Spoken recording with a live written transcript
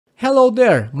Hello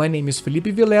there, my name is Felipe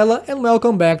Vilela and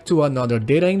welcome back to another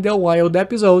Data in the Wild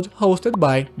episode hosted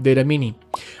by Data Mini.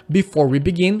 Before we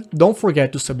begin, don't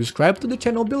forget to subscribe to the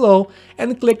channel below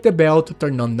and click the bell to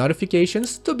turn on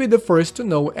notifications to be the first to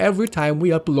know every time we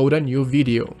upload a new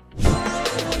video.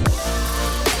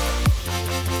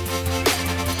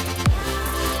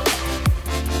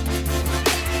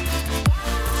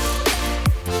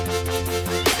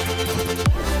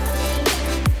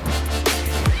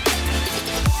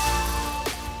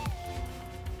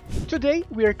 Today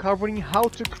we are covering how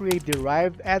to create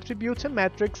derived attributes and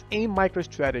metrics in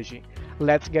MicroStrategy.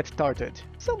 Let's get started.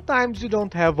 Sometimes you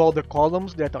don't have all the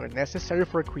columns that are necessary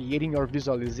for creating your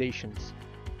visualizations.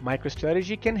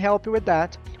 MicroStrategy can help you with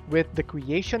that with the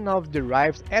creation of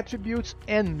derived attributes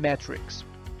and metrics.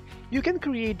 You can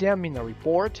create them in a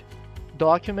report,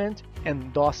 document,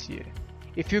 and dossier.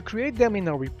 If you create them in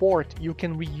a report, you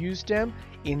can reuse them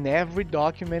in every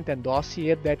document and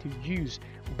dossier that you use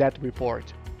that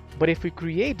report. But if we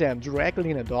create them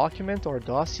directly in a document or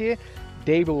dossier,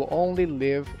 they will only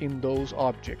live in those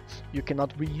objects. You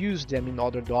cannot reuse them in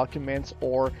other documents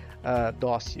or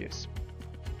dossiers.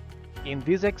 In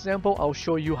this example, I'll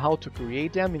show you how to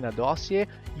create them in a dossier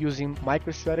using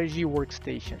MicroStrategy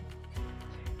Workstation.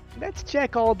 Let's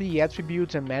check all the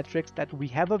attributes and metrics that we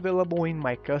have available in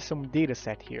my custom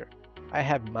dataset here. I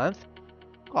have month,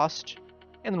 cost,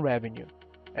 and revenue.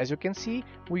 As you can see,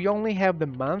 we only have the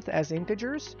month as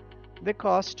integers, the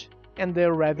cost, and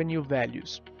the revenue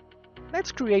values.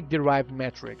 Let's create derived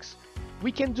metrics.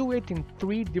 We can do it in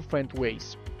three different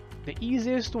ways. The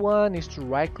easiest one is to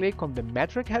right-click on the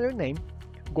metric header name,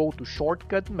 go to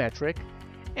Shortcut Metric,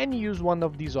 and use one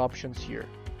of these options here.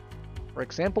 For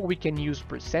example, we can use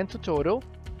percent to total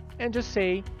and just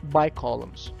say by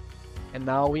columns. And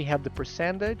now we have the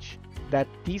percentage that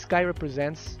this guy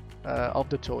represents of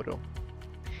the total.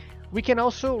 We can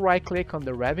also right-click on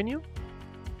the revenue,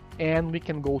 and we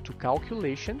can go to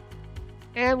calculation,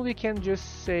 and we can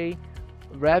just say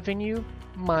revenue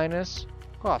minus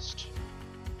cost.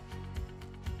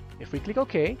 If we click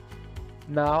OK,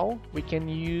 now we can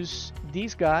use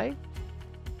this guy,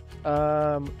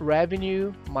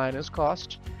 revenue minus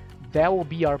cost. That will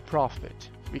be our profit.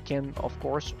 We can, of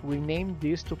course, rename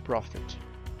this to profit.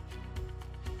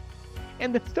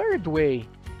 And the third way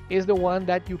is the one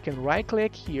that you can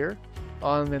right-click here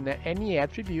on any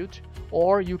attribute,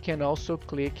 or you can also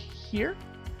click here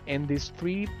in these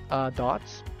three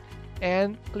dots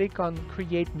and click on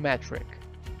Create Metric.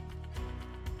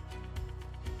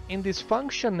 In this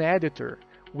function editor,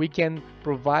 we can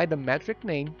provide a metric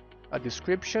name, a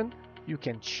description, you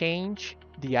can change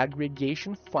the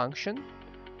aggregation function,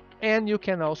 and you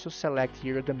can also select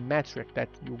here the metric that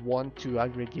you want to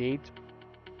aggregate,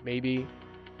 maybe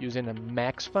using a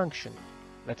max function.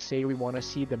 Let's say we want to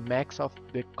see the max of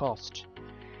the cost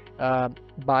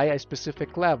by a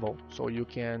specific level. So you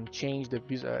can change the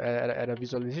at a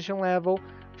visualization level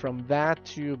from that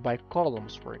to by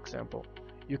columns, for example.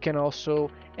 You can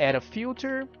also add a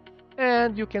filter,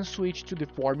 and you can switch to the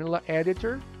formula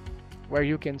editor, where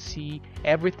you can see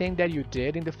everything that you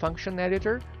did in the function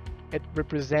editor. It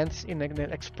represents in an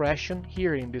expression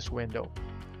here in this window.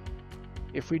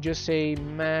 If we just say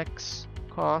max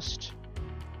cost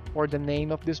or the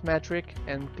name of this metric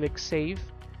and click save,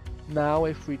 now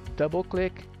if we double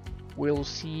click, we'll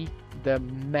see the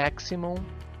maximum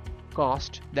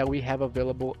cost that we have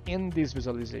available in this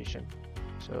visualization.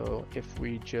 So if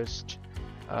we just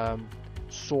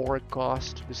sort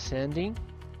cost descending,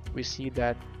 we see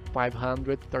that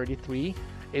 533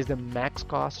 is the max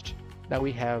cost that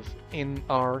we have in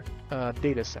our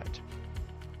data set.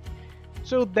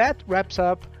 So that wraps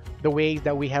up the ways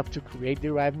that we have to create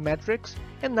derived metrics,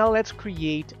 and now let's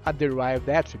create a derived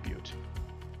attribute.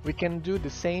 We can do the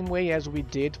same way as we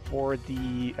did for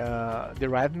the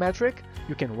derived metric.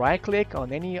 You can right-click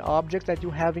on any object that you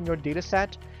have in your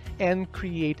dataset and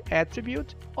create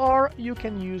attribute, or you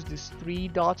can use these three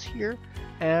dots here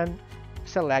and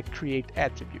select create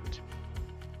attribute.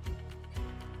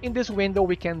 In this window,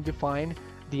 we can define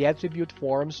the attribute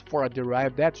forms for a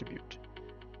derived attribute.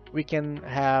 We can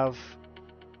have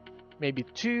maybe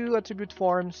 2 attribute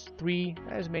forms, 3,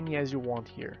 as many as you want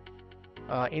here.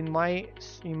 In my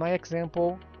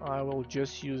example, I will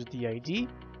just use the ID.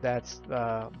 That's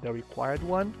the required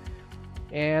one,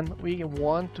 and we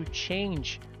want to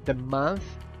change the month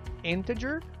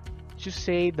integer to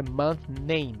say the month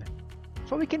name.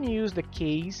 So we can use the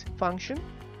case function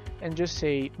and just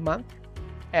say month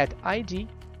at ID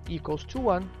equals to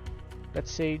 1.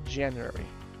 Let's say January.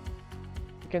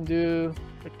 We can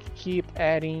keep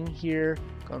adding here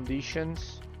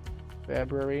conditions,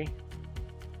 February.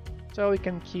 So we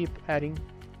can keep adding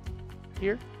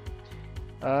here.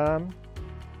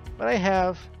 But I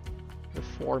have the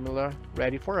formula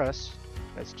ready for us.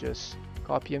 Let's just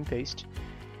copy and paste.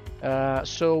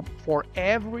 So for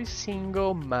every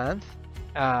single month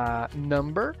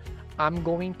number, I'm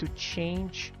going to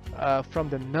change from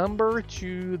the number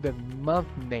to the month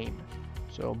name.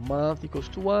 So month equals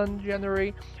to 1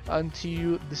 January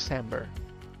until December.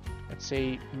 Let's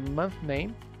say month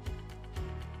name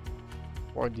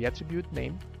or the attribute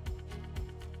name.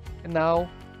 And now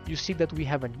you see that we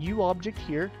have a new object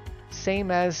here,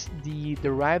 same as the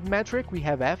derived metric. We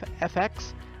have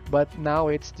fx, but now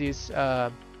it's this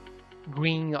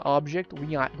green object,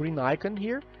 green icon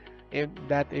here.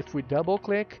 If we double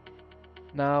click,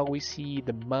 now we see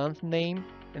the month name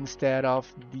instead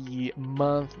of the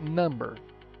month number.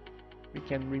 We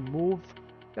can remove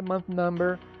the month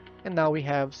number, and now we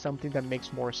have something that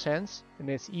makes more sense, and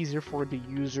it's easier for the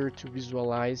user to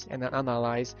visualize and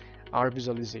analyze our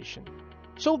visualization.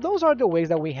 So those are the ways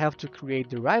that we have to create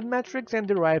derived metrics and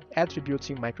derived attributes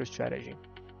in MicroStrategy.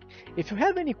 If you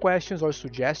have any questions or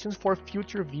suggestions for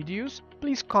future videos,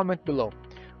 please comment below.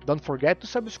 Don't forget to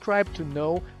subscribe to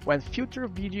know when future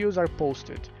videos are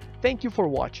posted. Thank you for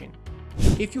watching.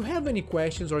 If you have any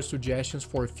questions or suggestions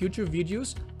for future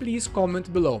videos, please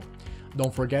comment below.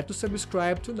 Don't forget to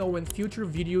subscribe to know when future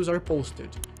videos are posted.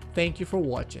 Thank you for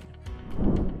watching.